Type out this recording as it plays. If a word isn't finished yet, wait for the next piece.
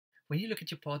when you look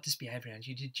at your partner's behavior and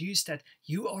you deduce that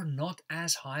you are not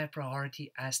as high a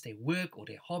priority as their work or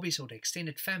their hobbies or their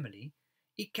extended family,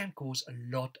 it can cause a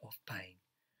lot of pain.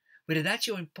 Whether that's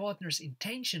your partner's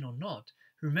intention or not,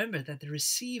 remember that the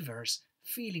receiver's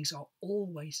feelings are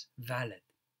always valid.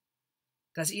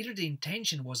 Thus, either the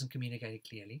intention wasn't communicated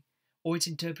clearly, or it's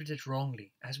interpreted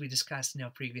wrongly, as we discussed in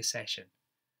our previous session.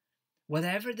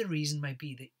 Whatever the reason may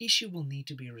be, the issue will need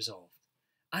to be resolved.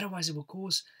 Otherwise, it will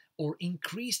cause or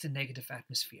increase the negative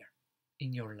atmosphere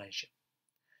in your relationship.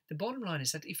 The bottom line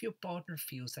is that if your partner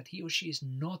feels that he or she is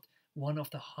not one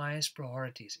of the highest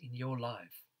priorities in your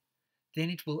life, then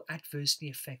it will adversely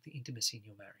affect the intimacy in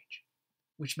your marriage,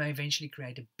 which may eventually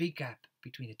create a big gap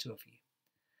between the two of you.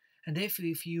 And therefore,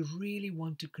 if you really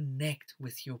want to connect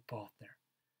with your partner,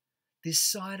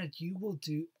 decide that you will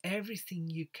do everything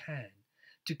you can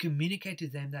to communicate to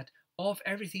them that of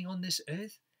everything on this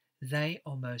earth, they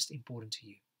are most important to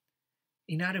you.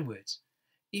 In other words,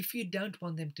 if you don't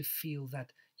want them to feel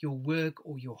that your work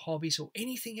or your hobbies or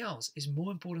anything else is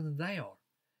more important than they are,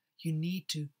 you need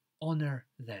to honor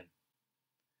them.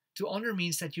 To honor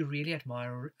means that you really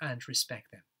admire and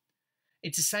respect them.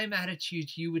 It's the same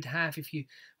attitude you would have if you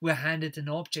were handed an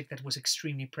object that was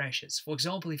extremely precious. For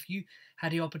example, if you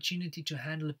had the opportunity to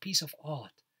handle a piece of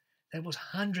art that was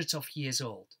hundreds of years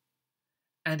old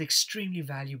and extremely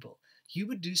valuable, you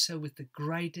would do so with the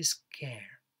greatest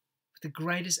care, with the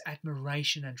greatest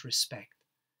admiration and respect,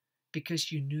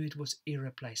 because you knew it was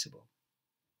irreplaceable.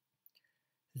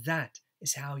 That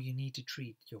is how you need to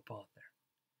treat your partner,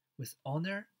 with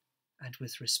honor and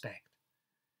with respect,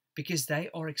 because they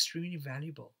are extremely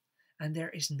valuable and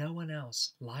there is no one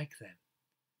else like them.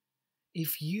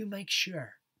 If you make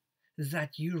sure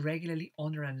that you regularly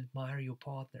honor and admire your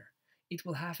partner, it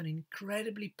will have an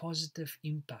incredibly positive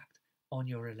impact on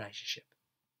your relationship.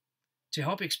 To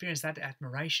help you experience that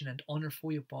admiration and honor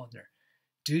for your partner,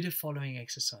 do the following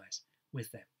exercise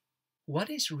with them. What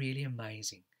is really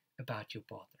amazing about your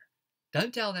partner?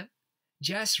 Don't tell them,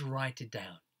 just write it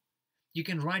down. You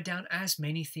can write down as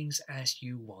many things as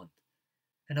you want.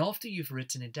 And after you've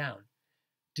written it down,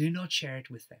 do not share it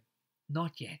with them.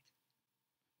 Not yet.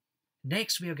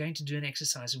 Next, we are going to do an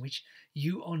exercise in which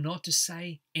you are not to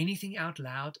say anything out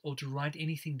loud or to write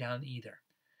anything down either.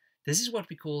 This is what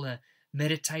we call a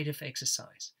meditative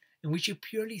exercise, in which you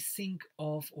purely think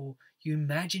of or you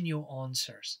imagine your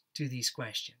answers to these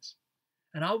questions.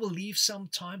 And I will leave some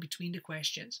time between the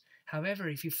questions. However,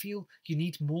 if you feel you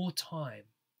need more time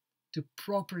to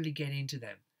properly get into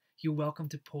them, you're welcome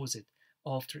to pause it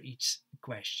after each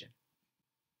question.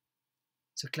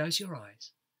 So close your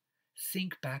eyes.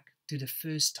 Think back to the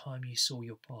first time you saw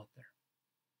your partner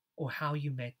or how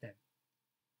you met them.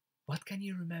 What can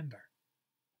you remember?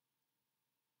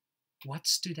 What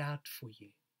stood out for you?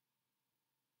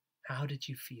 How did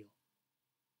you feel?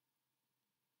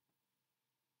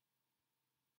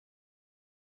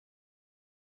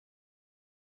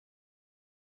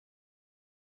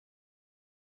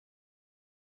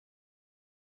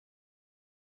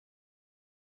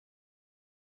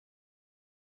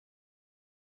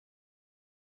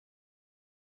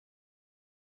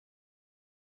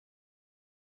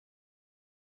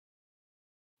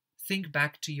 Think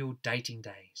back to your dating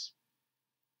days.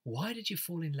 Why did you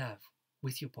fall in love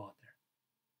with your partner?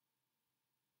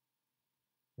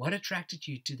 What attracted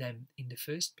you to them in the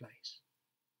first place?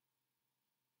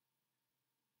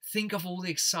 Think of all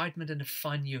the excitement and the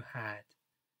fun you had.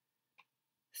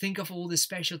 Think of all the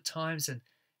special times and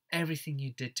everything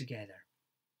you did together.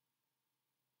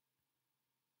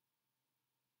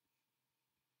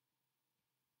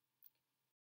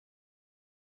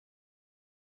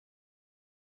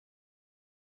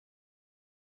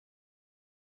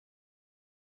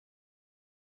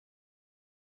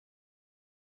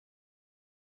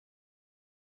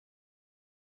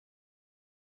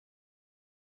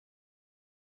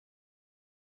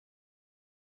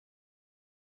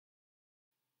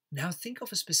 Now think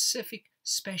of a specific,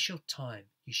 special time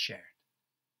you shared.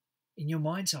 In your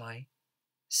mind's eye,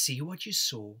 see what you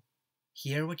saw,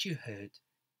 hear what you heard,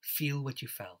 feel what you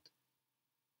felt.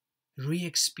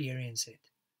 Re-experience it.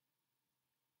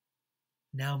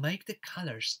 Now make the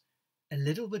colors a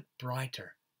little bit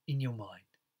brighter in your mind.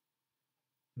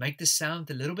 Make the sound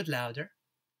a little bit louder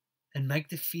and make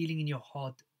the feeling in your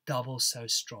heart double so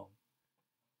strong.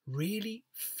 Really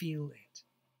feel it.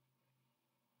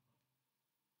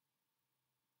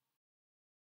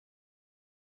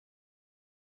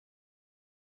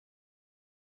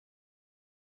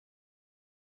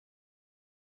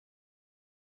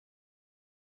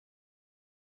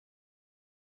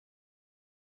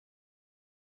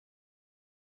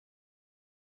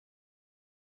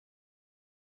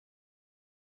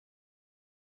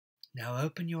 Now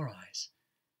open your eyes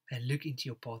and look into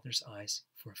your partner's eyes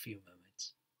for a few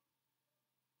moments.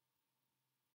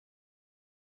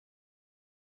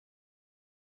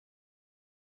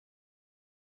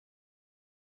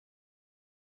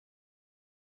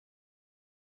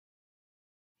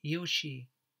 He or she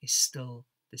is still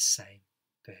the same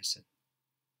person.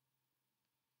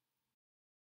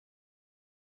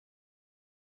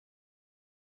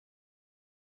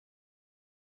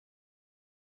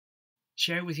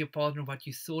 Share with your partner what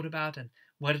you thought about and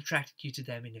what attracted you to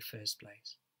them in the first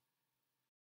place.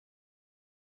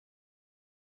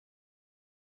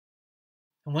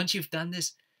 And once you've done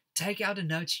this, take out the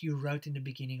notes you wrote in the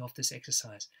beginning of this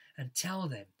exercise and tell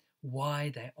them why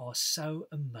they are so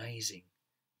amazing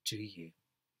to you.